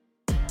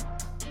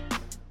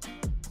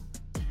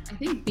I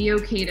think be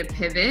okay to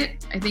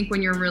pivot. I think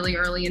when you're really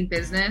early in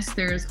business,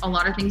 there's a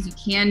lot of things you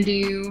can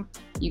do,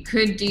 you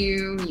could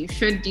do, you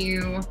should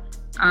do.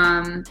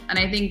 And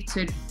I think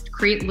to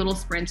create little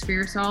sprints for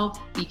yourself,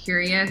 be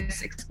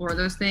curious, explore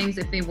those things.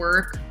 If they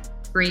work,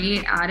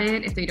 great at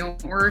it. If they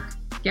don't work,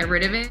 get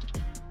rid of it.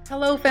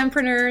 Hello,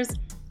 Fempreneurs.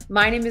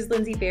 My name is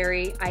Lindsay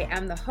Barry. I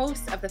am the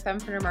host of the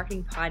Fempreneur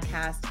Marketing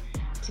Podcast.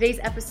 Today's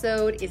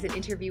episode is an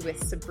interview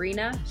with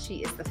Sabrina. She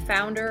is the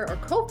founder or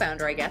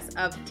co-founder, I guess,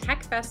 of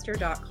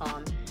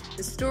techfester.com.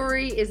 The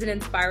story is an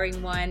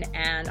inspiring one,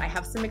 and I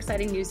have some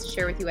exciting news to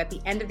share with you at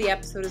the end of the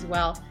episode as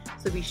well.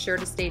 So be sure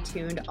to stay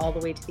tuned all the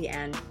way to the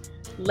end.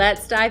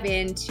 Let's dive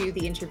into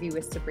the interview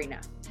with Sabrina.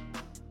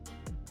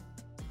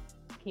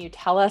 Can you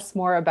tell us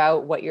more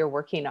about what you're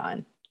working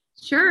on?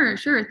 Sure.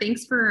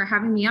 Thanks for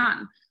having me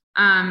on.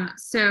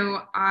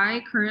 So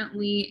I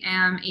currently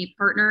am a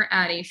partner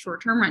at a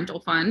short-term rental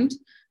fund.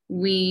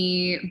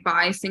 We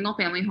buy single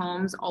family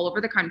homes all over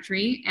the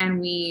country,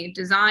 and we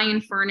design,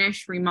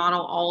 furnish,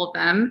 remodel all of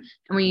them,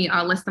 and we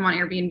list them on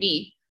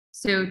Airbnb.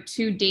 So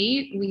to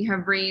date, we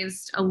have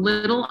raised a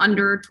little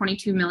under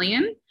 22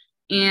 million,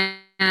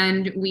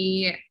 and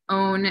we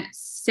own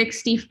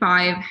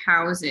 65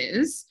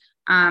 houses.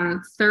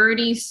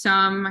 30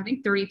 some, I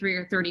think 33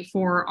 or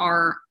 34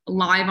 are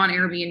live on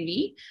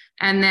Airbnb.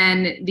 And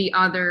then the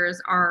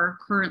others are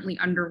currently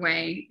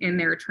underway in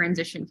their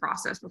transition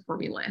process before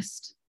we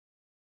list.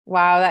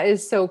 Wow, that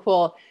is so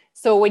cool.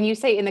 So when you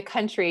say in the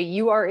country,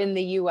 you are in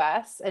the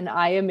US and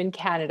I am in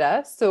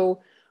Canada.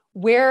 So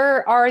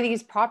where are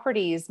these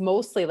properties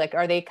mostly? Like,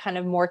 are they kind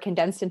of more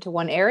condensed into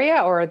one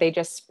area, or are they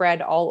just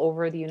spread all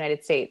over the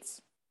United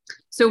States?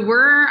 So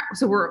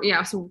first of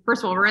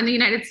all, we're in the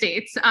United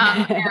States.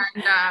 I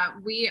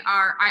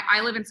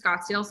live in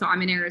Scottsdale, so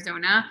I'm in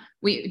Arizona.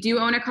 We do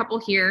own a couple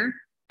here.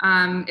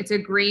 It's a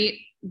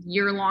great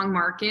year-long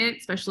market,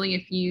 especially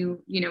if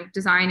you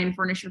design and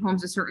furnish your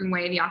homes a certain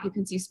way. The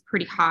occupancy is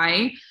pretty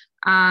high.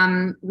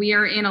 We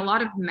are in a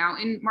lot of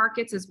mountain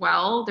markets as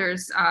well.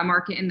 There's a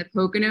market in the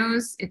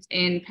Poconos. It's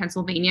in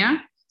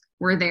Pennsylvania.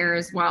 We're there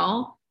as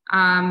well.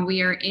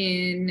 We are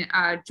in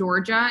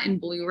Georgia in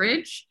Blue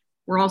Ridge.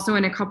 We're also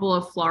in a couple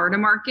of Florida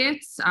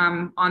markets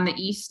on the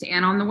east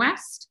and on the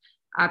west,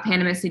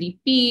 Panama City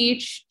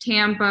Beach,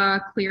 Tampa,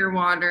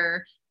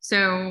 Clearwater.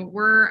 So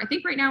I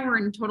think right now we're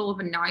in a total of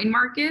 9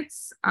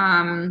 markets,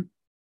 and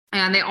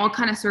they all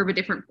kind of serve a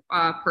different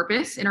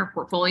purpose in our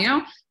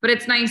portfolio. But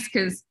it's nice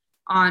because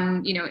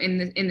in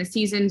the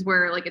seasons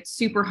where like it's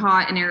super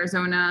hot in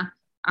Arizona,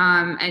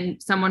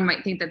 and someone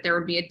might think that there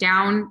would be a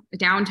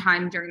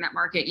downtime during that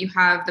market, you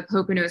have the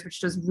Poconos, which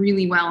does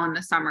really well in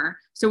the summer.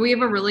 So we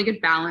have a really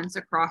good balance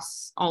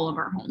across all of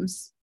our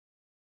homes.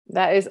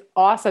 That is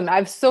awesome. I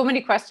have so many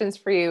questions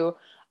for you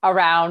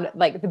around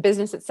like the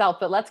business itself,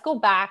 but let's go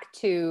back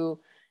to,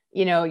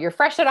 you're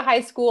fresh out of high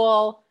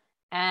school,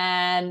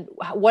 and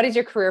what has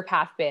your career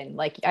path been?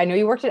 Like, I know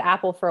you worked at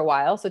Apple for a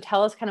while, so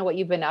tell us kind of what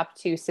you've been up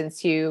to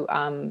since you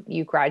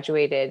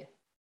graduated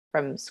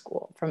from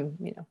school,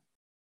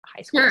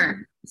 high school.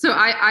 Sure. So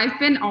I've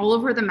been all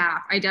over the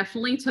map. I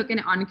definitely took an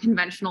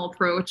unconventional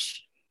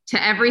approach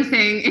to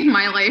everything in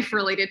my life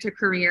related to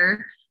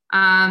career.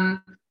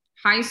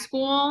 High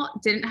school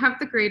didn't have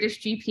the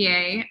greatest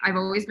GPA. I've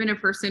always been a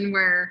person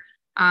where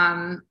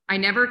I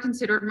never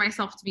considered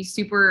myself to be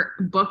super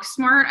book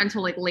smart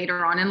until like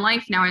later on in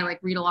life. Now I like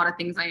read a lot of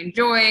things I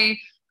enjoy.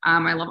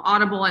 I love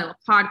Audible. I love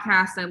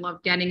podcasts. I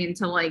love getting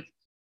into like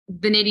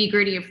the nitty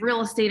gritty of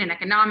real estate and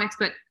economics,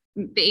 but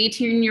the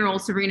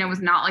 18-year-old Sabrina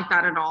was not like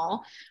that at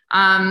all.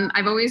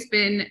 I've always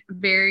been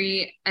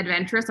very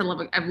adventurous.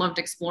 I've loved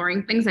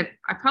exploring things.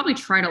 I've probably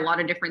tried a lot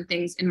of different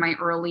things in my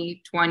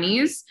early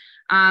 20s.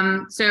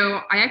 So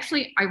I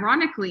actually,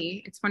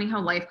 ironically, it's funny how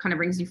life kind of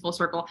brings you full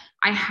circle.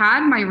 I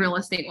had my real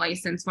estate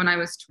license when I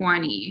was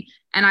 20,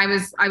 and I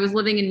was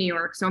living in New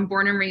York. So I'm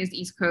born and raised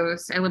East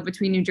Coast. I lived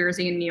between New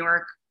Jersey and New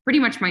York pretty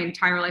much my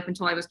entire life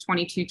until I was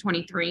 22,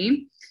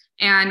 23.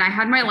 And I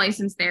had my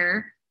license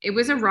there. It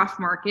was a rough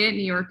market.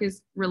 New York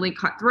is really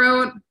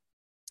cutthroat,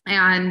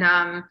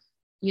 and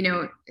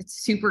it's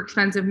a super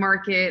expensive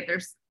market.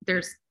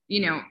 There's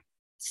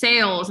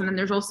sales, and then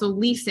there's also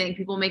leasing.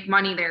 People make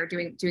money there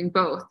doing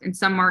both. In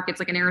some markets,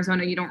 like in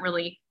Arizona, you don't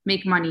really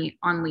make money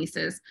on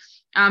leases.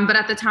 But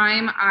at the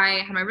time,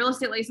 I had my real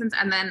estate license,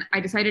 and then I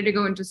decided to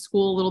go into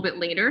school a little bit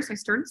later. So I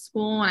started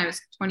school when I was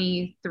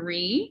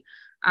 23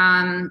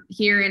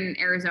 here in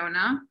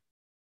Arizona.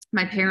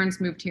 My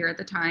parents moved here at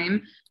the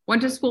time.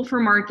 Went to school for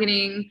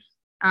marketing.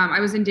 I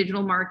was in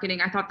digital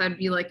marketing. I thought that'd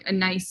be like a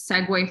nice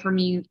segue for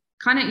me,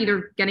 kind of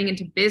either getting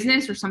into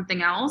business or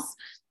something else.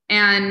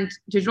 And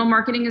digital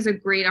marketing is a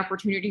great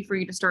opportunity for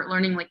you to start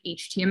learning like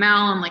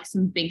HTML and like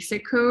some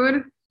basic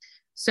code.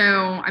 So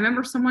I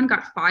remember someone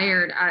got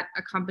fired at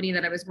a company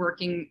that I was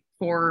working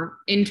for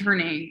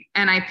interning,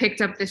 and I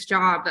picked up this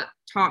job that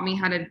taught me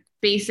how to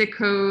basic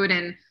code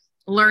and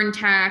learn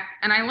tech.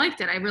 And I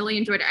liked it. I really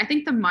enjoyed it. I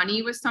think the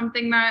money was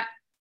something that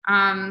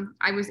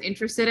I was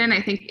interested in.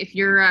 I think if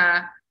you're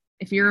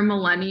if you're a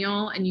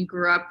millennial and you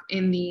grew up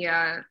in the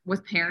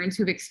with parents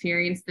who've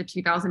experienced the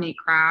 2008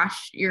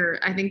 crash,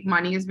 I think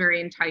money is very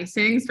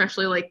enticing,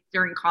 especially like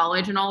during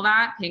college and all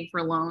that, paying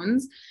for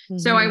loans. Mm-hmm.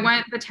 So I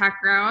went the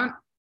tech route.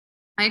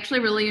 I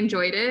actually really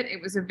enjoyed it.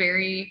 It was a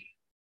very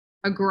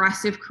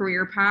aggressive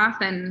career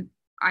path, and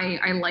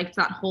I liked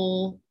that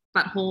whole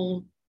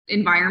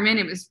environment.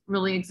 It was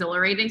really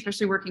exhilarating,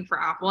 especially working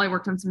for Apple. I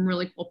worked on some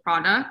really cool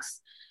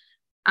products.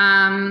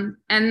 And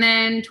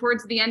then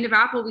towards the end of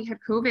Apple, we had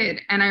COVID.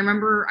 And I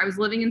remember I was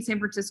living in San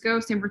Francisco.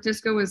 San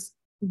Francisco was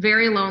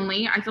very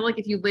lonely. I feel like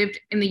if you lived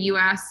in the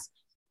US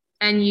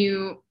and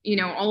you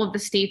know, all of the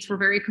states were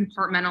very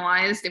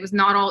compartmentalized, it was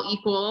not all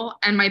equal.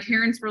 And my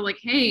parents were like,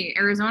 hey,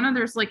 Arizona,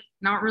 there's like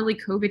not really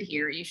COVID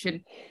here. You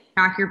should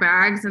pack your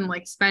bags and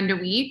like spend a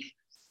week.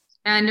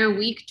 And a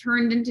week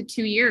turned into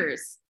 2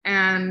 years,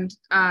 and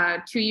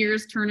 2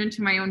 years turned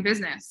into my own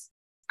business.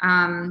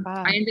 Wow.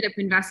 I ended up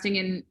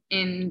investing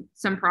in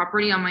some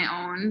property on my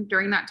own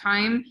during that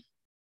time.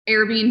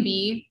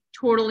 Airbnb,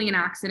 totally an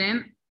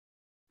accident.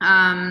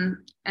 And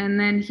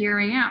then here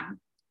I am.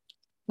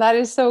 That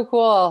is so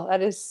cool.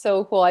 That is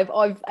so cool.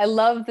 I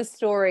love the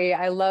story.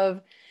 I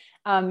love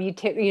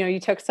you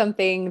took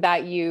something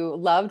that you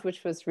loved,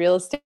 which was real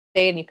estate,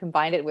 and you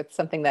combined it with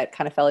something that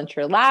kind of fell into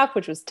your lap,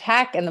 which was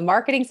tech and the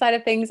marketing side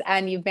of things,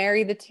 and you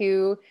married the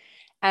two.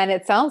 And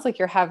it sounds like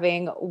you're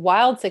having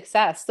wild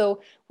success.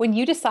 So when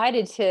you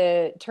decided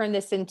to turn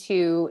this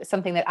into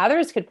something that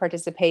others could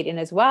participate in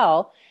as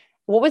well,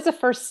 what was the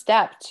first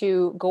step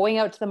to going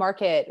out to the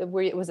market?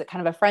 Was it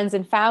kind of a friends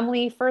and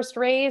family first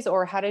raise,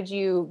 or how did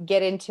you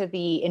get into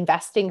the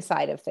investing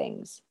side of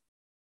things?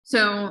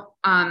 So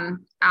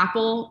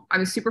Apple, I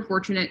was super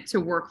fortunate to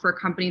work for a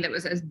company that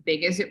was as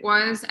big as it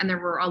was. And there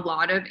were a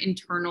lot of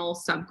internal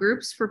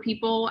subgroups for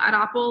people at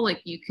Apple.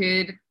 Like you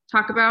could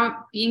talk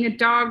about being a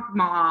dog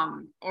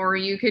mom, or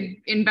you could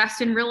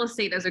invest in real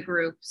estate as a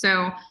group.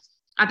 So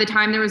at the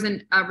time there was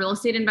a real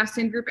estate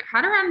investing group. It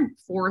had around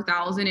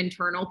 4,000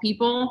 internal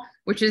people,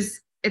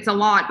 it's a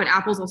lot, but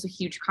Apple's also a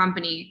huge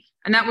company,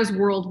 and that was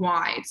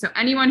worldwide. So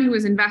anyone who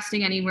was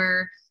investing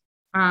anywhere,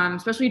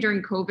 especially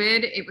during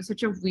COVID, it was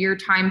such a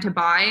weird time to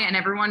buy, and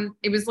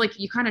it was like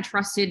you kind of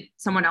trusted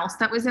someone else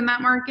that was in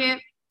that market.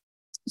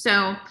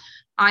 So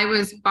I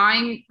was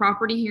buying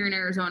property here in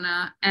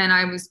Arizona, and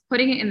I was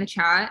putting it in the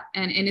chat,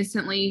 and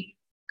innocently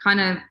kind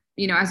of,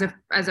 you know,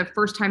 as a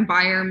first time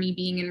buyer, me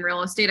being in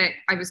real estate,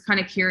 I was kind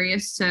of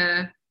curious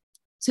to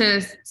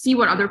see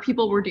what other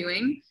people were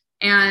doing.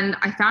 And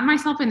I found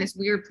myself in this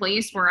weird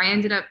place where I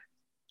ended up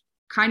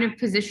kind of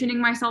positioning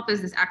myself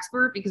as this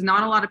expert, because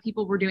not a lot of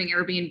people were doing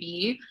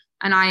Airbnb,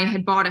 and I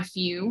had bought a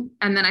few,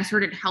 and then I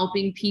started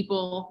helping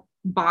people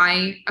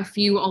buy a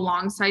few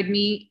alongside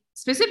me,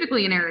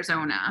 specifically in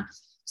Arizona.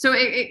 So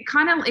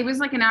it was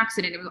like an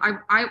accident.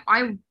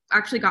 I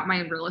actually got my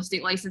real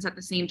estate license at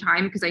the same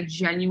time because I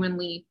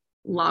genuinely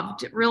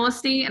loved real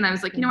estate. And I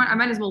was like, you know what, I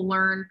might as well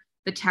learn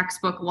the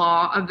textbook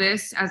law of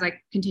this as I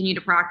continue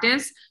to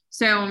practice.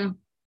 So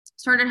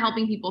started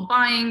helping people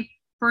buying,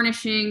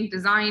 furnishing,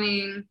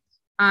 designing.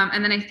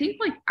 And then I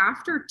think like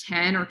after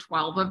 10 or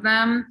 12 of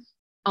them,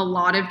 a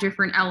lot of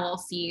different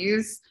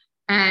LLCs,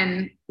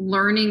 and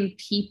learning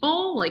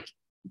people, like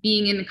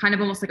being in kind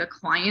of almost like a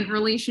client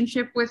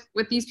relationship with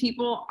these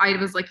people, I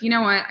was like, you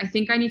know what, I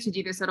think I need to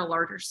do this at a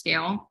larger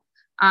scale.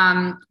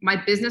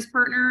 My business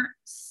partner,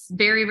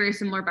 very, very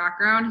similar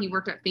background. He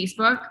worked at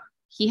Facebook.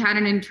 He had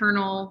an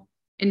internal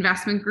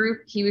investment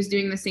group. He was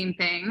doing the same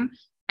thing.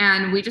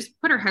 And we just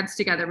put our heads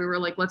together. We were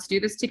like, let's do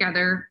this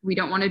together. We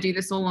don't want to do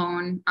this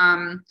alone.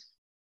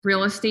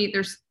 Real estate,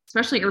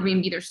 especially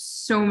Airbnb, there's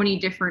so many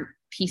different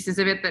pieces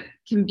of it that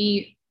can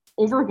be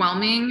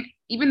overwhelming.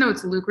 Even though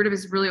it's lucrative,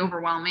 it's really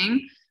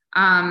overwhelming.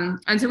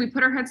 And so we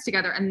put our heads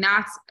together, and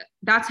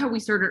that's how we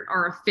started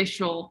our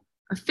official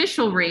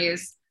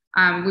raise.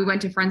 We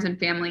went to friends and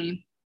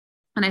family,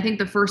 and I think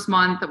the first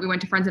month that we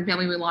went to friends and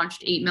family, we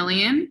launched 8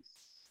 million.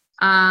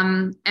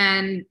 And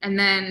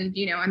then,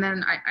 you know, and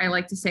then I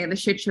like to say the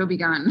shit show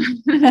begun.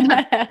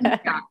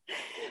 Yeah.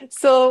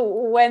 So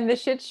when the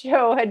shit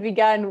show had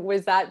begun,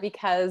 was that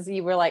because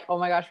you were like, oh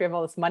my gosh, we have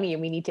all this money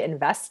and we need to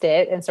invest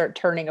it and start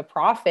turning a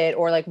profit?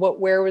 Or like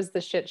where was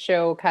the shit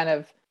show kind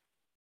of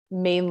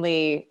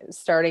mainly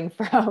starting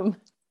from?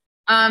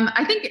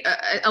 I think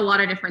a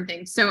lot of different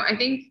things. So I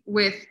think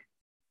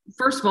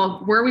first of all,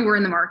 where we were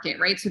in the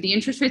market, right? So the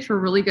interest rates were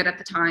really good at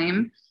the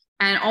time,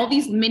 and all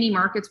these mini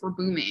markets were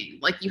booming.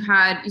 Like you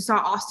saw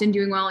Austin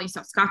doing well, you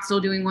saw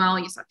Scottsdale doing well,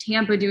 you saw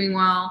Tampa doing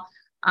well.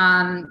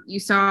 You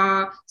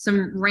saw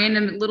some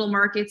random little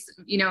markets,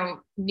 you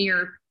know,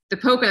 near the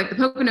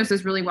Poconos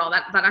does really well.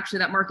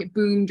 That market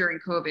boomed during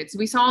COVID. So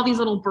we saw all these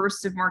little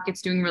bursts of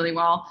markets doing really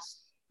well,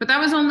 but that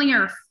was only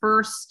our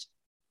first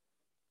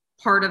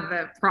part of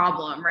the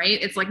problem,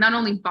 right? It's like not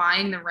only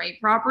buying the right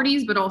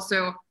properties, but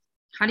also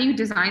how do you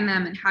design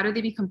them and how do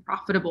they become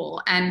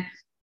profitable? And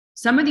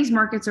some of these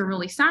markets are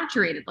really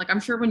saturated. Like I'm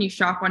sure when you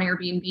shop on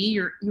Airbnb,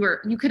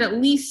 you could at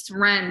least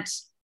rent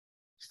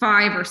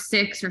 5 or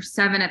 6 or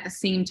 7 at the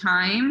same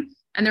time.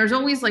 And there's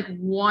always like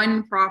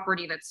one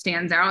property that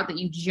stands out that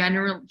you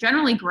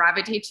generally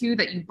gravitate to,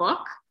 that you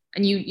book,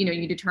 and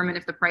you determine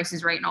if the price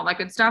is right and all that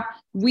good stuff.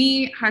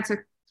 We had to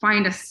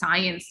find a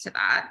science to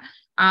that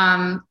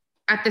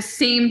at the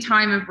same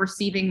time of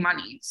receiving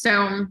money.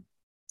 So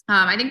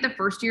I think the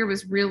first year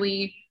was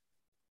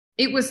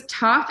it was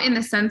tough in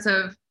the sense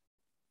of,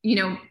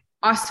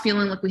 us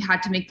feeling like we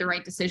had to make the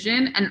right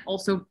decision, and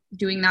also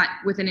doing that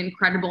with an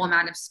incredible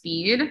amount of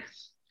speed.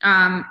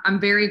 I'm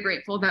very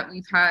grateful that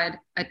we've had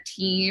a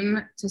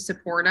team to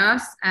support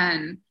us,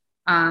 and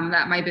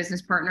that my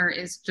business partner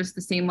is just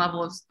the same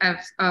level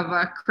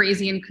of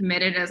crazy and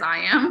committed as I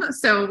am.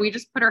 So we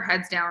just put our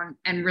heads down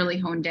and really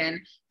honed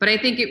in. But I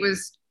think it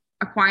was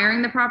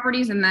acquiring the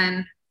properties and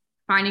then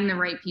finding the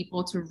right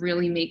people to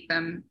really make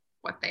them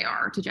what they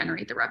are, to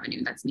generate the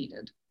revenue that's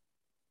needed.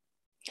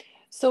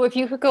 So if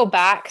you could go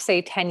back,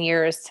 say 10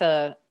 years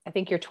to, I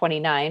think you're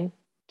 29,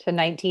 to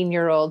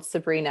 19-year-old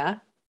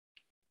Sabrina,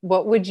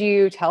 what would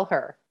you tell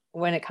her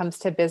when it comes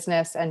to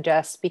business and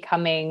just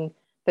becoming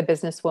the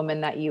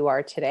businesswoman that you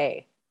are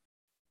today?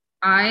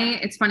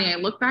 It's funny, I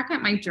look back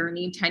at my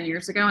journey 10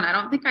 years ago and I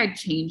don't think I'd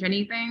change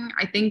anything.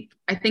 I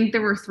think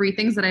there were three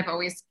things that I've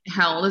always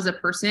held as a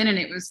person, and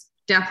it was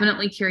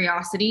definitely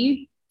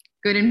curiosity,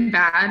 good and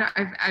bad.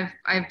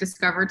 I've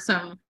discovered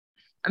some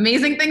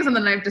amazing things, and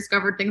then I've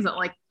discovered things that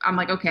I'm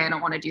like, okay, I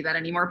don't want to do that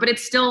anymore. But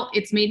it's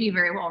made me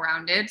very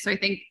well-rounded. So I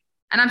think,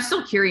 and I'm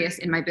still curious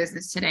in my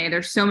business today.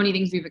 There's so many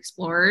things we've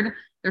explored.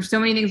 There's so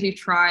many things we've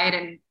tried,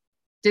 and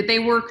did they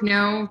work?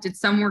 No. Did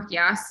some work?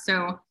 Yes.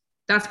 So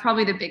that's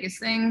probably the biggest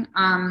thing.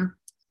 And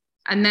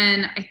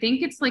then I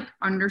think it's like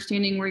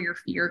understanding where your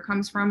fear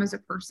comes from as a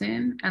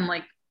person, and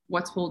like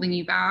what's holding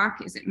you back.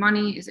 Is it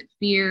money? Is it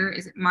fear?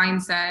 Is it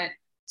mindset,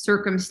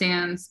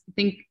 circumstance? I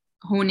think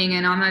honing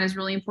in on that is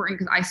really important,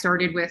 because I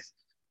started with,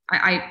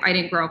 I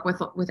didn't grow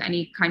up with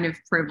any kind of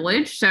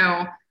privilege.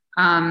 So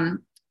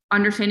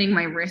understanding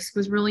my risk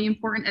was really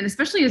important. And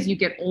especially as you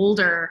get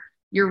older,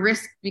 your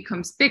risk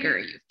becomes bigger.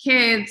 You have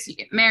kids, you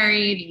get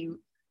married,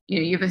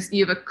 you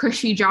have a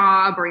cushy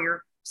job, or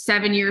you're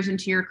 7 years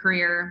into your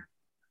career.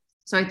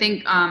 So I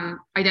think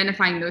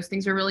identifying those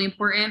things are really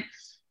important.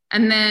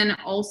 And then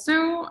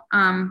also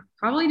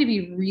probably to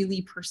be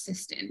really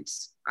persistent.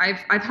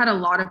 I've had a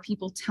lot of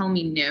people tell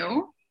me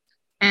no,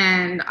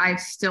 and I've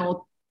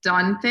still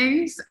done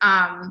things.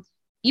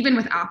 Even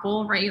with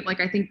Apple, right? Like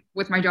I think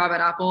with my job at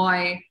Apple,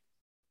 I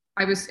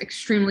was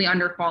extremely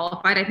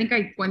underqualified. I think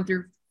I went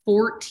through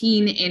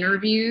 14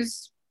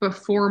 interviews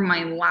before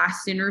my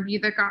last interview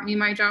that got me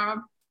my job.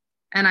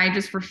 And I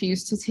just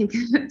refused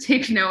to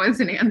take no as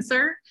an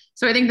answer.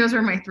 So I think those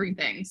are my three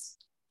things.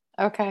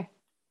 Okay.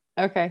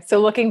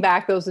 So looking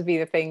back, those would be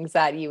the things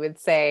that you would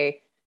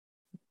say,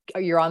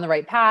 you're on the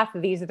right path.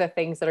 These are the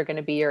things that are going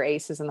to be your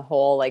aces in the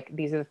hole. Like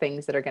these are the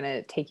things that are going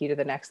to take you to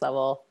the next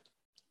level.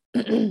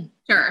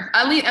 Sure.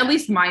 At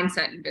least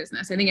mindset in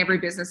business. I think every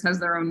business has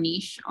their own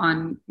niche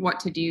on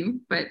what to do,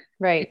 but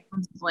right.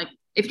 Like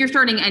if you're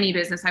starting any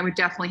business, I would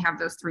definitely have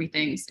those three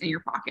things in your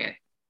pocket.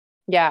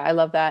 Yeah. I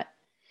love that.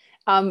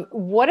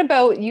 What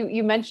about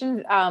you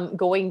mentioned,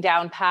 going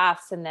down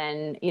paths, and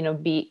then,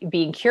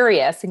 being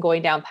curious and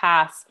going down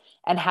paths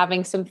and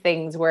having some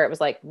things where it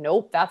was like,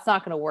 nope, that's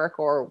not going to work,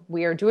 or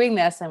we are doing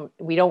this and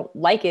we don't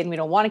like it and we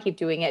don't want to keep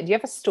doing it. Do you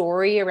have a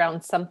story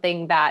around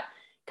something that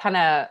kind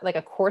of like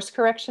a course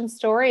correction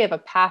story of a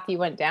path you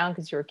went down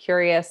because you were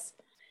curious?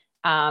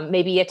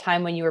 Maybe a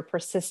time when you were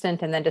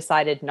persistent and then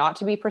decided not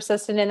to be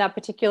persistent in that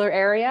particular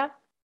area?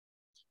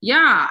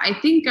 Yeah, I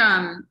think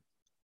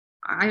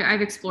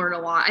I've explored a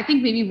lot. I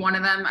think maybe one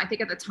of them, I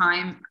think at the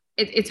time,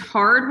 it's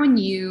hard when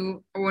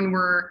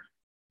we're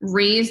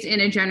raised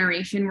in a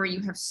generation where you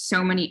have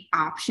so many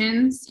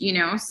options,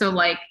 so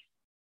like,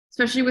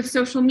 especially with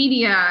social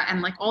media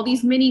and like all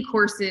these mini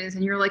courses,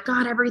 and you're like,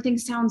 God, everything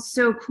sounds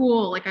so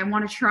cool. Like I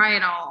want to try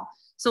it all.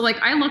 So like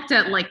I looked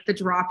at like the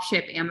drop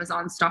ship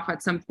Amazon stuff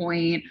at some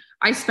point.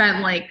 I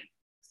spent like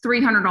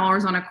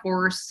 $300 on a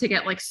course to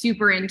get like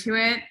super into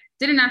it.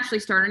 Didn't actually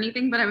start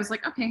anything, but I was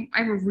like, okay,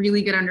 I have a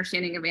really good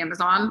understanding of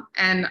Amazon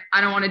and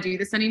I don't want to do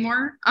this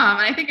anymore.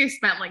 And I think I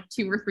spent like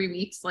 2 or 3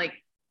 weeks, like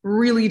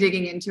really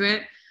digging into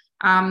it.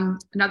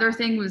 Another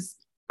thing was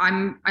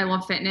I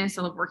love fitness.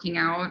 I love working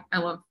out. I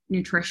love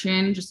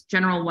nutrition, just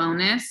general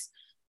wellness.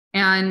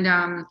 And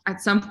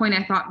at some point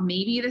I thought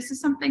maybe this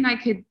is something I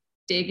could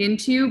dig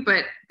into,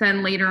 but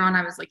then later on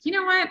I was like, you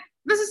know what,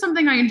 this is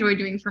something I enjoy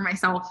doing for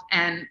myself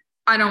and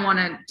I don't want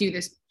to do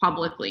this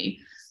publicly.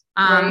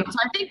 Right. So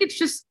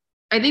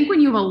I think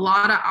when you have a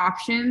lot of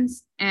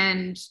options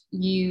and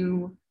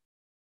you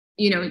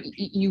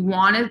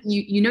want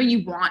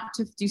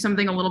to do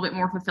something a little bit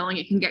more fulfilling,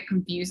 it can get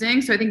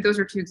confusing. So I think those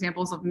are 2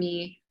 examples of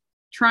me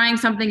trying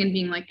something and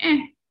being like,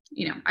 I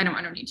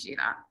don't need to do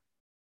that.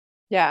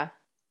 Yeah.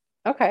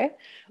 Okay.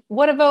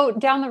 What about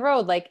down the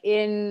road? Like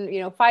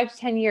in, 5 to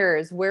 10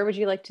 years, where would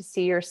you like to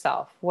see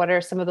yourself? What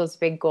are some of those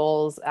big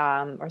goals,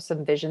 or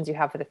some visions you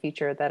have for the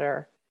future that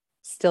are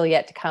still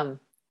yet to come?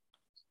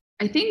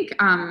 I think,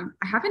 I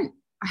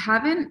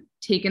haven't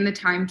taken the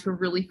time to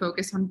really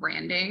focus on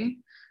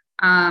branding.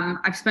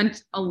 I've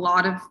spent a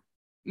lot of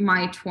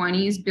my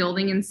 20s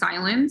building in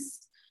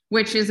silence,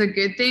 which is a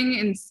good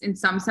thing in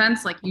some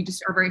sense. Like you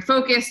just are very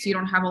focused. You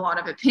don't have a lot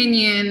of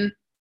opinion.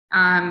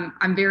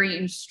 I'm very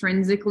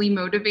intrinsically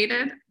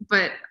motivated,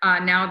 but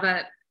now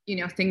that,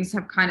 things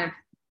have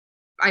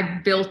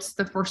I've built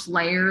the first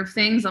layer of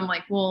things. I'm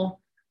like, well,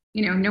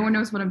 no one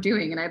knows what I'm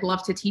doing. And I'd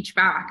love to teach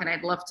back, and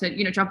I'd love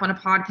to, jump on a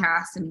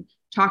podcast and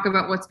talk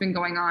about what's been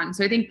going on.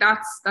 So I think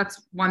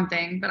that's one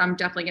thing that I'm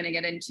definitely going to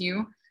get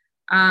into.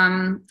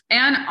 And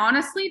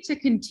honestly, to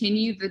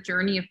continue the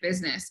journey of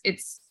business,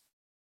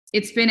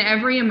 it's been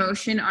every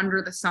emotion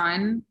under the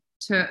sun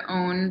to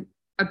own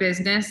a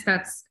business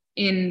that's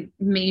in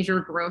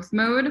major growth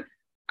mode.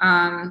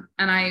 And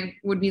I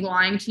would be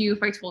lying to you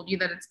if I told you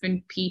that it's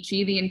been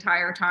peachy the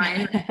entire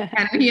time.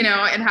 And,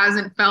 it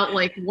hasn't felt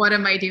like, what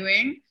am I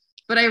doing?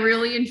 But I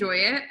really enjoy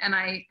it. And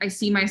I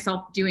see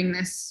myself doing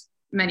this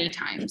many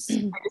times.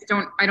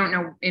 I don't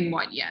know in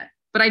what yet,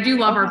 but I do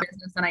love our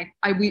business.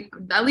 And we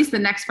at least the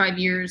next 5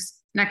 years,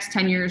 next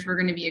 10 years, we're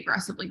going to be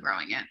aggressively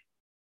growing it.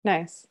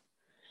 Nice.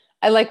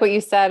 I like what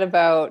you said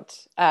about,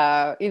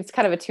 it's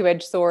kind of a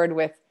two-edged sword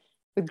with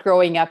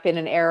growing up in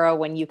an era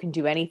when you can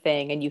do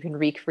anything and you can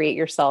recreate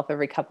yourself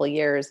every couple of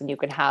years, and you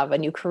can have a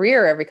new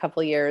career every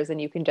couple of years, and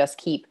you can just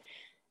keep,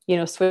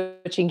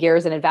 switching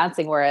gears and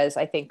advancing. Whereas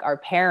I think our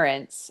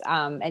parents,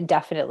 and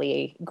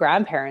definitely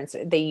grandparents,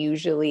 they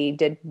usually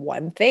did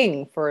one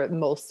thing for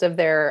most of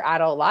their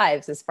adult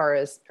lives as far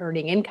as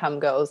earning income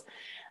goes.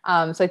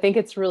 So I think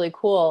it's really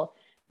cool.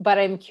 But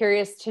I'm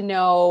curious to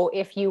know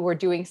if you were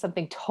doing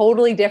something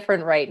totally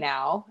different right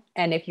now,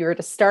 and if you were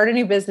to start a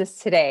new business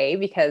today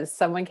because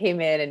someone came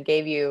in and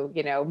gave you,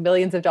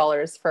 millions of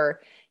dollars for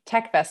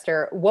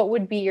TechVestor, what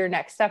would be your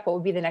next step? What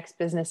would be the next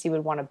business you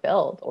would want to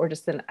build, or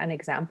just an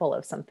example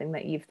of something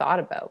that you've thought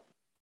about?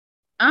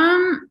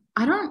 I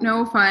don't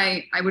know if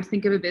I would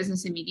think of a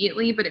business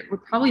immediately, but it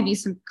would probably be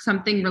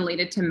something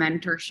related to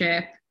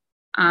mentorship.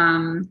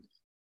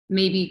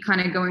 Maybe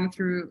kind of going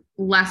through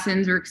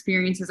lessons or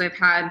experiences I've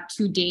had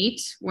to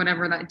date,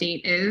 whatever that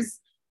date is,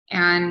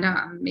 and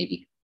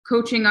maybe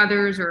coaching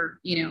others, or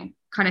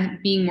kind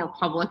of being more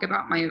public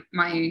about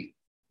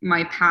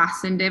my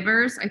past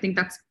endeavors. I think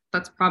that's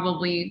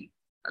probably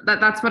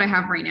that's what I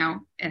have right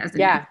now.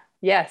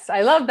 Yes,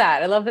 I love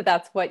that. I love that.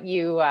 That's what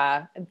you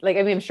like.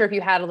 I mean, I'm sure if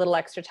you had a little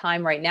extra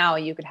time right now,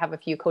 you could have a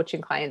few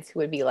coaching clients who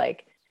would be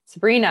like,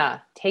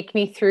 Sabrina, take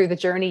me through the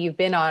journey you've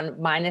been on,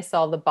 minus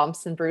all the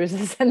bumps and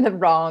bruises and the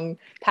wrong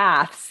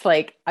paths.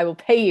 Like, I will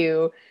pay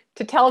you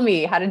to tell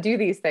me how to do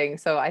these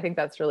things. So I think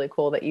that's really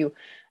cool that you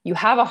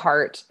have a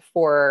heart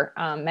for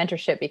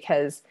mentorship,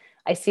 because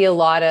I see a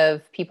lot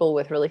of people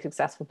with really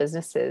successful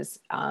businesses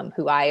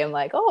who I am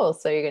like, oh,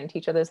 so you're going to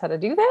teach others how to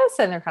do this?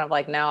 And they're kind of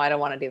like, no, I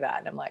don't want to do that.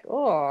 And I'm like,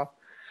 oh,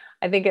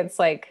 I think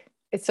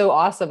it's so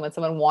awesome when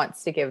someone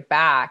wants to give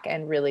back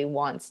and really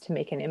wants to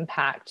make an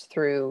impact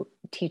through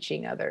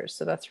teaching others.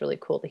 So that's really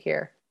cool to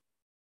hear.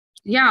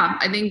 Yeah,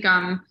 I think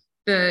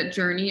the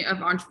journey of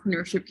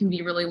entrepreneurship can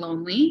be really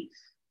lonely,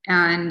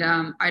 and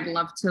I'd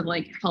love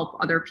to help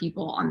other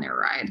people on their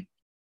ride.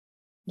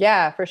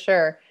 Yeah, for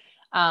sure.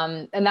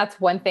 And that's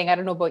one thing. I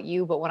don't know about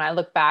you, but when I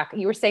look back,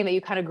 you were saying that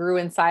you kind of grew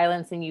in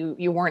silence and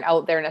you weren't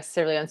out there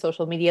necessarily on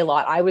social media a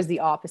lot. I was the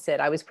opposite.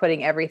 I was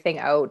putting everything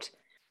out.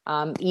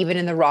 Even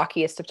in the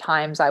rockiest of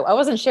times, I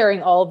wasn't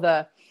sharing all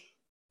the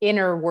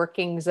inner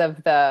workings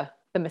of the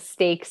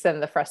mistakes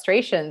and the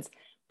frustrations,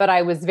 but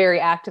I was very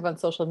active on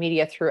social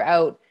media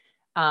throughout.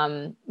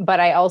 But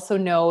I also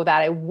know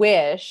that I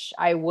wish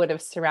I would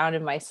have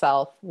surrounded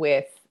myself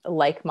with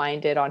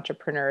like-minded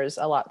entrepreneurs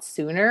a lot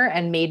sooner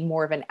and made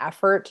more of an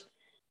effort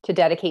to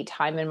dedicate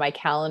time in my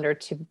calendar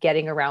to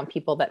getting around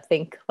people that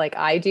think like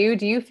I do.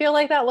 Do you feel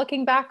like that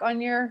looking back on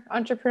your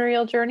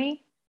entrepreneurial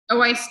journey?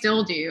 Oh, I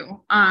still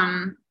do.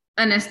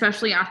 And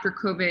especially after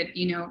COVID,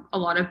 a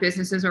lot of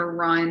businesses are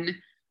run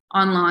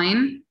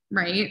online,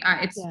 right?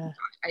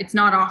 It's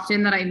not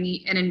often that I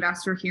meet an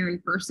investor here in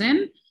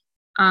person.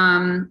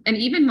 And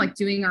even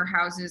doing our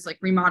houses,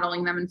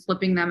 remodeling them and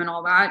flipping them and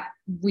all that,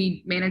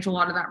 we manage a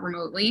lot of that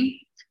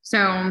remotely. So,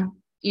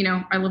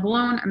 I live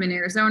alone, I'm in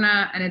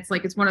Arizona, and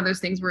it's one of those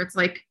things where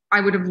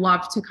I would have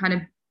loved to kind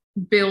of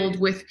build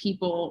with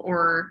people,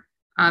 or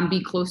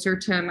be closer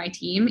to my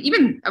team.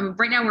 Even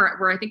right now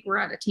I think we're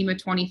at a team of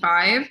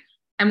 25,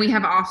 and we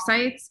have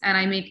offsites, and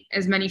I make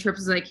as many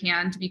trips as I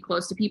can to be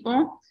close to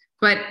people,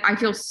 but I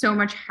feel so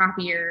much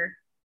happier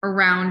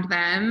around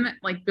them,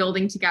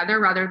 building together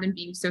rather than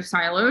being so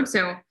siloed.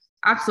 So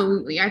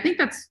absolutely. I think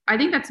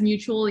that's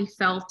mutually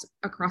felt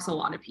across a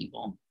lot of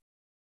people.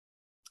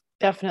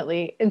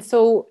 Definitely. And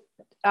so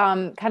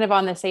kind of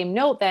on the same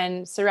note,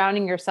 then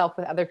surrounding yourself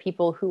with other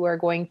people who are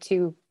going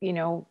to,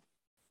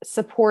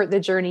 support the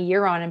journey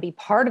you're on and be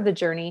part of the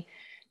journey.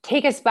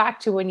 Take us back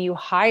to when you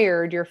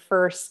hired your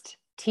first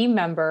team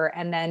member,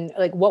 and then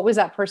what was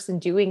that person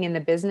doing in the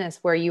business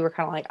where you were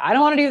kind of like, I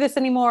don't want to do this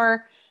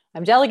anymore,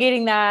 I'm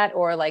delegating that?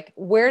 Or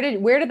where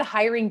did the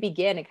hiring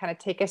begin, and kind of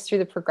take us through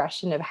the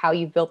progression of how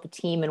you built the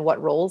team and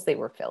what roles they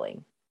were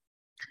filling?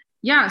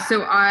 Yeah.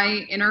 So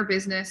in our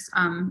business,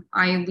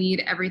 I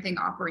lead everything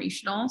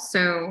operational.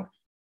 So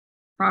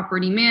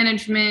property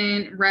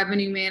management,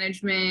 revenue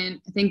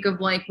management. Think of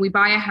like we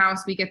buy a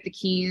house, we get the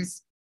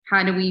keys.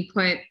 How do we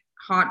put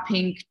hot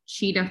pink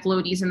cheetah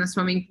floaties in the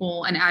swimming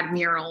pool and add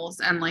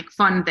murals and like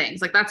fun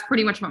things? Like that's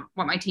pretty much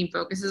what my team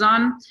focuses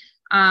on.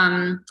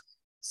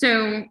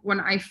 So when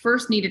I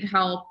first needed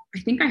help, I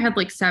think I had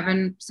like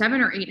seven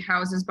or eight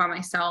houses by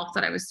myself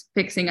that I was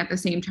fixing at the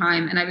same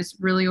time, and I was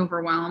really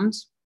overwhelmed.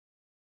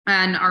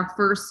 And our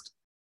first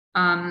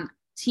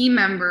team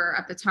member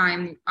at the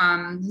time,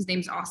 his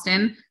name's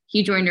Austin.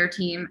 He joined our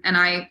team, and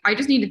I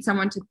just needed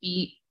someone to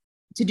be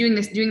doing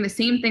the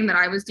same thing that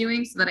I was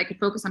doing, so that I could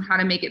focus on how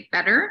to make it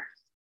better,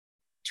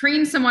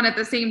 train someone at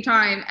the same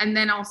time, and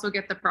then also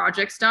get the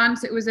projects done.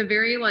 So it was a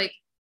very like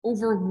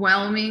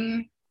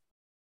overwhelming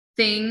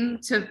thing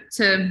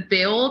to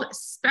build,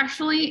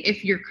 especially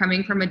if you're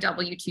coming from a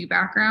W-2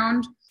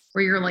 background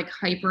where you're like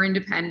hyper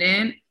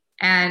independent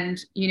and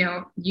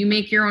you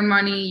make your own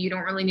money, you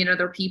don't really need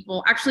other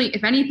people. Actually,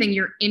 if anything,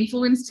 you're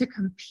influenced to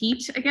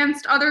compete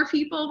against other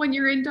people when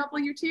you're in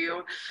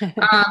W-2.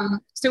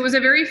 So it was a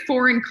very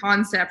foreign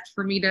concept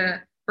for me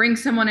to bring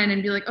someone in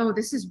and be like, oh,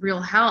 this is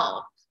real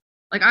hell.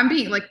 Like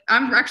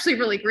I'm actually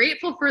really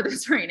grateful for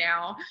this right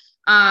now.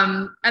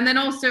 And then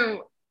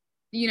also,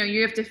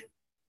 you have to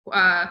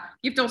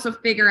also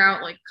figure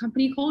out like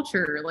company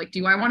culture. Like,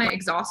 do I want to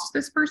exhaust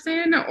this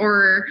person,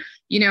 or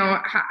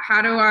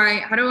how do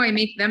I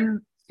make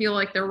them feel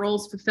like their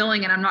role's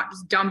fulfilling and I'm not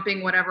just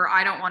dumping whatever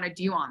I don't want to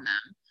do on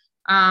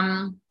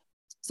them.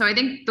 So I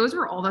think those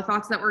were all the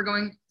thoughts that were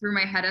going through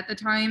my head at the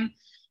time,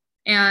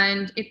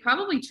 and it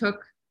probably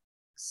took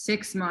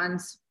 6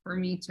 months for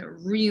me to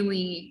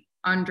really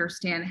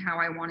understand how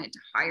I wanted to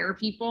hire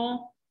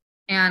people.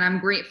 And I'm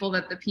grateful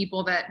that the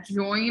people that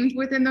joined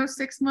within those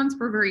 6 months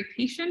were very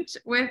patient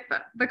with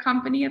the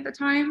company at the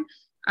time.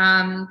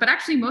 But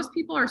actually, most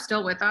people are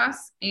still with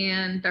us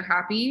and they're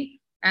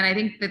happy. And I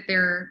think that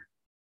they're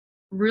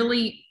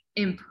really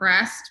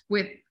impressed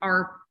with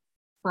our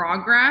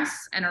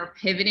progress and our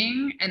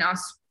pivoting and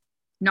us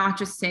not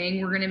just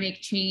saying we're going to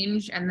make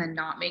change and then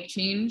not make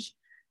change.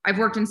 I've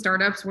worked in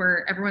startups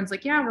where everyone's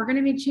like, yeah, we're going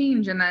to make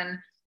change. And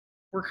then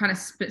we're kind of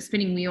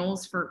spinning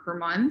wheels for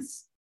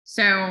months.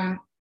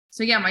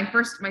 So yeah, my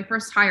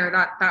first hire,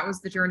 that was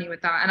the journey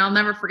with that. And I'll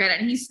never forget it.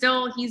 And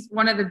he's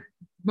one of the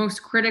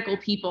most critical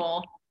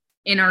people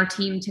in our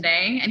team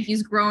today. And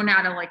he's grown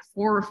out of like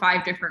 4 or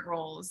 5 different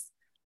roles.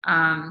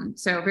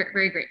 So very,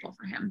 very grateful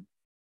for him.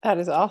 That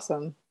is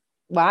awesome.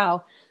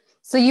 Wow.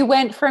 So you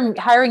went from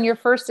hiring your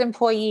first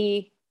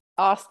employee,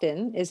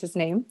 Austin is his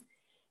name,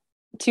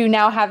 to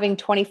now having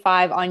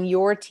 25 on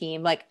your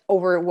team, like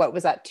over, what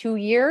was that, 2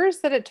 years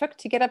that it took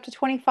to get up to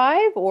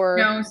 25, or?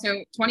 No,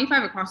 so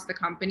 25 across the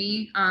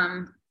company.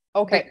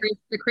 Okay.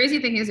 The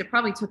crazy thing is it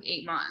probably took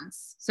 8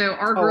 months. So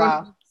our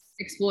growth was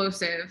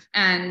explosive.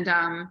 And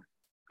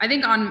I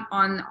think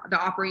on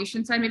the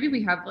operation side, maybe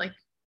we have like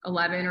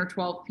 11 or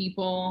 12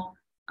 people,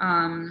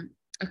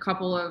 a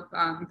couple of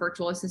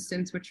virtual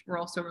assistants, which we're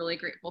also really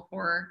grateful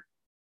for.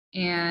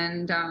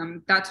 And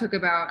that took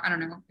about, I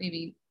don't know,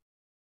 maybe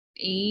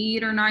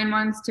 8 or 9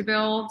 months to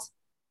build.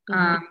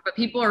 But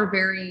people are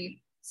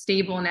very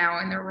stable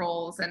now in their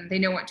roles and they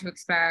know what to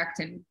expect.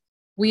 And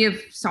we have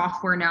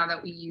software now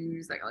that we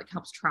use that like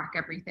helps track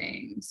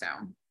everything. So.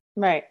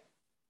 Right.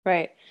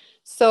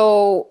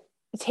 So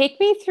take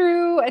me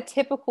through a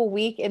typical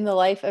week in the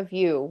life of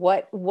you.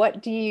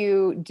 What do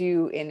you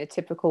do in a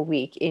typical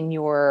week in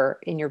your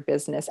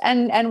business,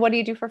 and what do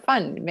you do for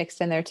fun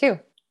mixed in there too?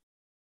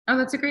 Oh,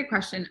 that's a great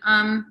question.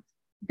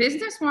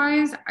 Business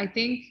wise, I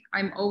think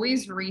I'm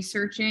always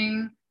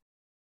researching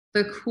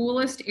the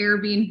coolest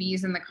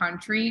Airbnbs in the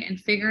country and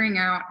figuring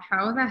out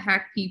how the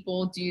heck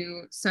people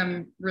do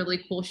some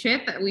really cool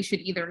shit that we should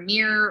either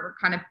mirror or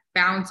kind of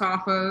bounce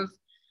off of.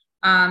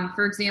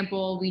 For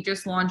example, we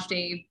just launched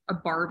a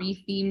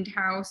Barbie themed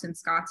house in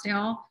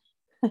Scottsdale,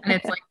 and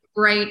it's like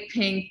bright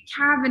pink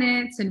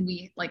cabinets, and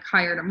we like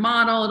hired a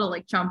model to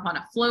like jump on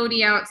a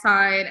floaty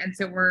outside. And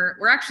so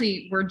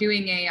we're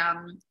doing a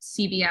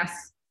CBS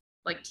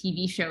like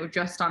TV show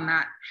just on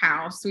that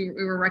house. We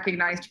were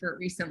recognized for it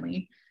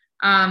recently.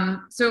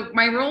 So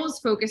my role is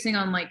focusing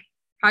on like,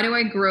 how do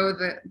I grow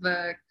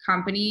the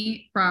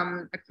company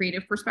from a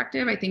creative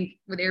perspective? I think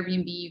with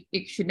Airbnb,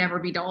 it should never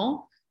be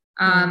dull.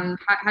 How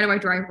do I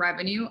drive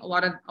revenue? A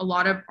lot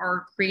of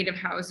our creative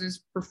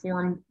houses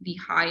perform the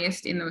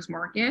highest in those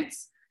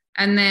markets.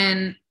 And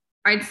then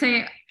I'd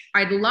say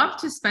I'd love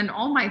to spend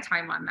all my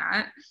time on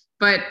that,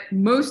 but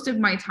most of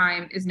my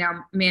time is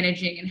now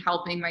managing and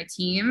helping my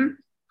team,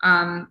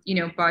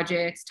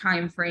 budgets,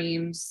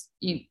 timeframes,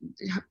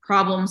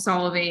 problem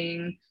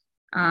solving,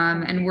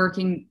 and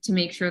working to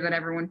make sure that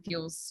everyone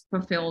feels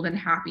fulfilled and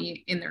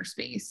happy in their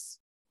space.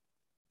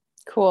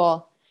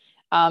 Cool.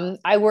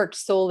 I worked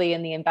solely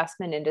in the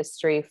investment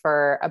industry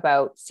for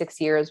about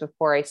 6 years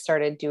before I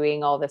started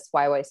doing all this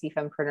YYC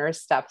Fempreneurs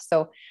stuff.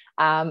 So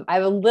I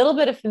have a little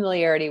bit of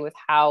familiarity with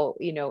how,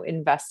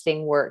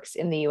 investing works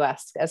in the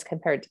US as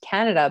compared to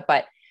Canada.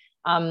 But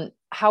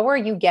How are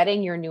you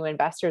getting your new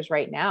investors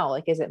right now?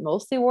 Like, is it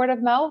mostly word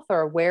of mouth,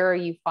 or where are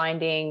you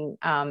finding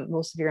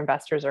most of your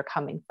investors are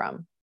coming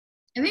from?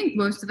 I think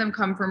most of them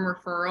come from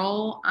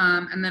referral.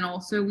 And then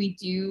also we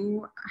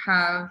do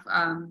have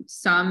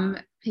some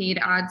paid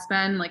ad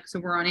spend. Like, so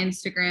we're on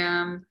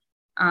Instagram.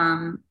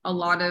 A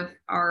lot of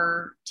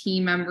our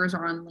team members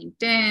are on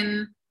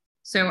LinkedIn.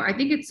 So I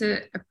think it's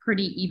a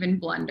pretty even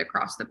blend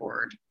across the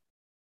board.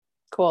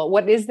 Cool.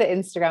 What is the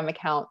Instagram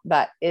account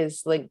that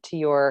is linked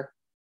to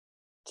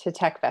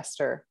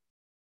TechVestor?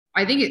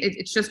 I think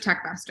it's just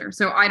TechVestor.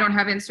 So I don't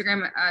have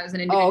Instagram as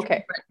an individual,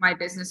 but my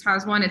business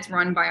has one. It's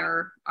run by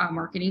our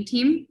marketing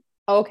team.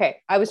 Okay.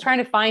 I was trying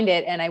to find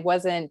it and I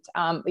wasn't,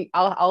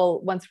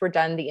 I'll, once we're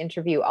done the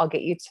interview, I'll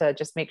get you to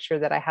just make sure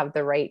that I have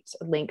the right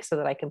link so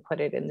that I can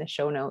put it in the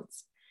show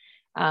notes.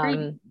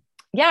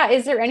 Yeah.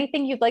 Is there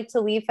anything you'd like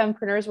to leave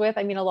fempreneurs with?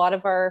 I mean, a lot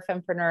of our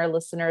fempreneur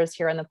listeners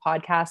here on the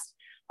podcast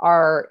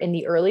are in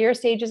the earlier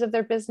stages of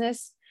their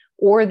business,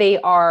 or they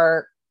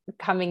are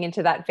coming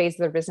into that phase of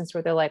their business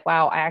where they're like,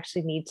 wow, I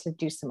actually need to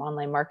do some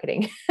online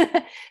marketing.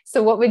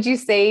 So what would you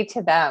say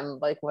to them?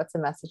 Like, what's a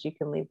message you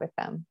can leave with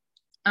them?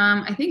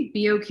 I think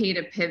be okay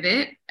to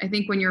pivot. I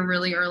think when you're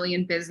really early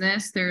in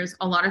business, there's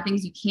a lot of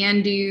things you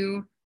can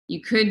do,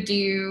 you could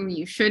do,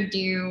 you should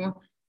do.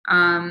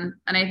 And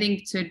I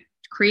think to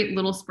create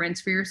little sprints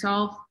for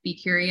yourself, be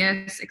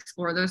curious,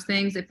 explore those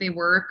things. If they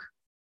work,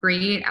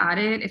 great at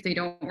it. If they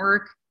don't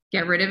work,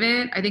 get rid of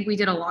it. I think we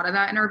did a lot of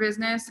that in our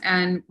business.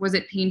 And was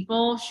it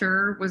painful?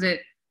 Sure. Was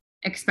it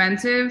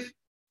expensive?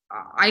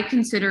 I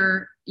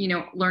consider,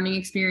 learning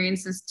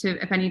experiences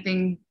to, if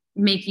anything,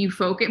 make you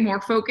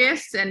more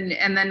focused. And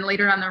then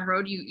later down the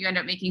road, you end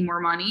up making more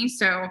money.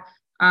 So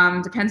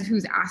depends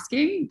who's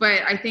asking.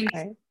 But I think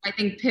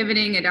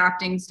pivoting,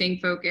 adapting, staying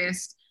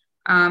focused.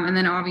 And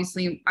then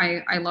obviously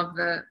I love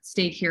the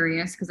stay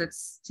curious,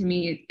 because to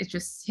me, it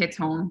just hits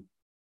home.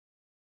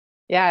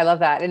 Yeah, I love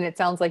that. And it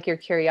sounds like your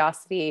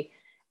curiosity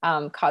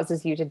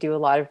causes you to do a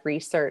lot of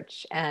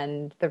research,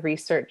 and the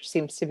research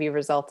seems to be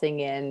resulting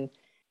in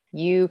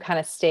you kind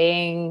of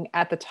staying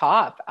at the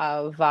top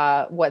of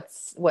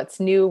what's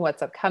new,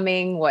 what's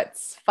upcoming,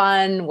 what's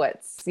fun,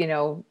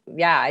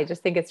 I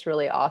just think it's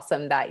really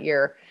awesome that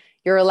you're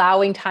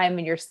allowing time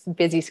in your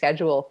busy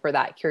schedule for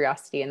that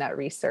curiosity and that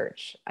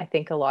research. I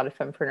think a lot of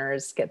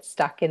fempreneurs get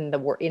stuck in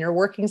the inner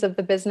workings of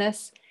the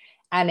business,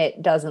 and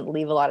it doesn't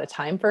leave a lot of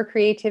time for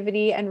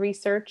creativity and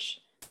research.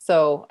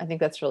 So I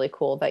think that's really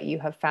cool that you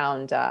have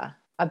found a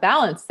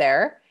balance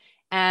there,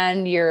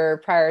 and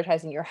you're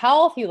prioritizing your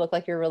health. You look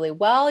like you're really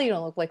well. You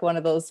don't look like one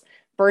of those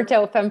burnt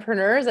out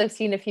fempreneurs. I've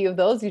seen a few of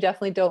those. You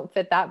definitely don't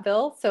fit that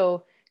bill.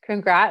 So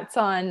congrats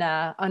on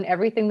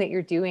everything that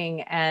you're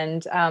doing,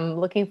 and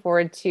looking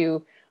forward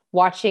to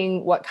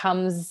watching what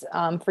comes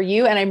for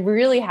you. And I'm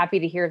really happy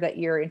to hear that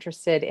you're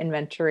interested in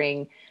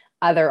mentoring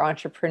other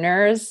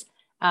entrepreneurs.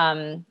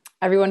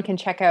 Everyone can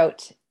check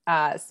out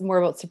more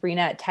about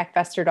Sabrina at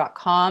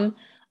techvestor.com.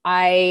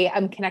 I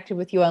am connected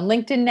with you on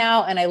LinkedIn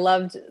now, and I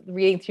loved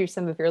reading through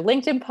some of your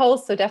LinkedIn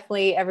posts. So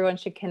definitely everyone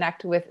should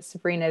connect with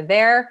Sabrina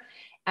there,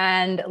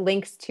 and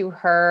links to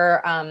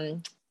her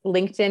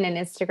LinkedIn and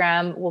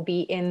Instagram will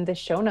be in the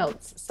show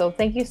notes. So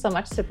thank you so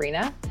much,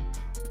 Sabrina.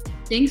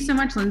 Thanks so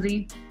much,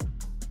 Lindsay.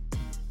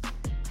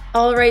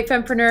 All right,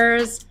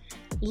 fempreneurs.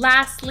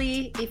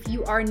 Lastly, if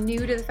you are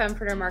new to the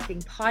Fempreneur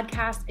Marketing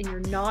Podcast and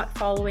you're not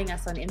following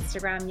us on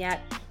Instagram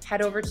yet,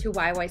 head over to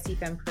YYC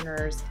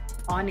Fempreneurs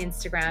on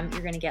Instagram.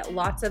 You're going to get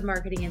lots of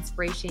marketing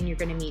inspiration. You're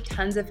going to meet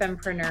tons of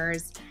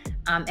fempreneurs.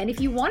 And if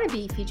you want to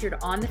be featured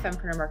on the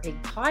Fempreneur Marketing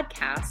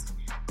Podcast,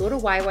 go to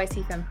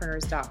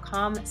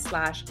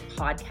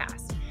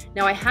yycfempreneurs.com/podcast.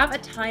 Now, I have a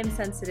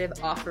time-sensitive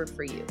offer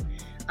for you.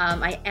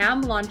 I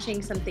am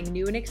launching something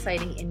new and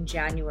exciting in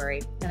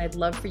January, and I'd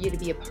love for you to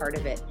be a part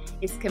of it.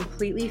 It's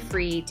completely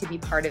free to be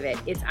part of it.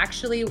 It's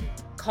actually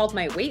called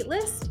my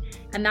waitlist,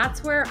 and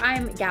that's where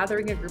I'm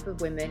gathering a group of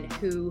women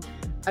who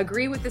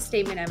agree with the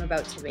statement I'm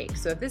about to make.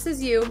 So if this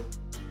is you,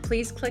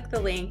 please click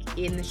the link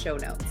in the show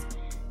notes.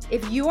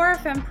 If you are a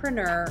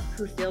fempreneur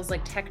who feels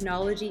like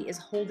technology is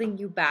holding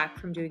you back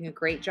from doing a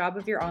great job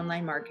of your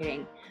online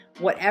marketing,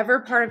 whatever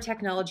part of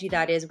technology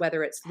that is,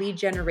 whether it's lead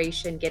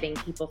generation, getting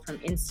people from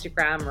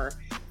Instagram or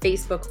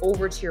Facebook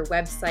over to your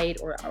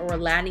website, or a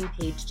landing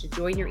page to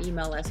join your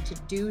email list, to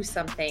do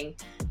something,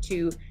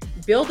 to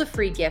build a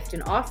free gift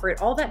and offer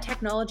it, all that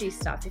technology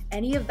stuff, if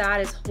any of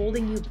that is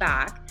holding you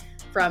back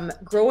from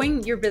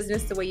growing your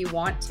business the way you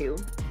want to,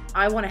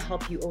 I want to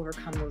help you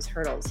overcome those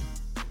hurdles.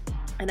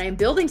 And I'm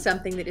building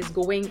something that is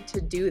going to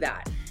do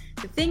that.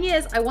 The thing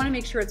is, I want to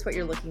make sure it's what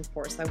you're looking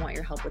for, so I want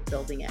your help with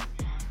building it.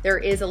 There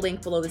is a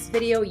link below this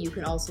video. You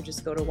can also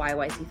just go to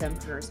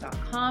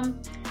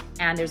yycfempreneurs.com,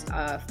 and there's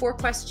 4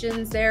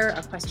 questions there,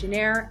 a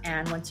questionnaire.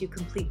 And once you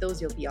complete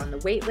those, you'll be on the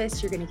wait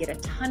list. You're going to get a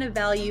ton of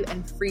value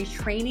and free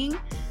training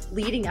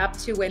leading up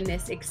to when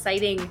this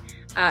exciting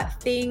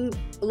thing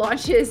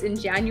launches in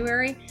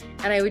January.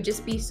 And I would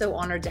just be so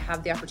honored to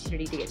have the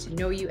opportunity to get to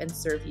know you and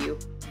serve you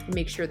and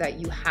make sure that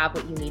you have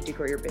what you need to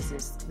grow your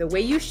business the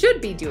way you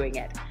should be doing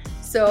it.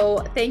 So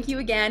thank you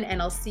again,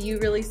 and I'll see you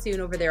really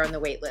soon over there on the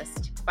wait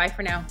list. Bye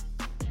for now.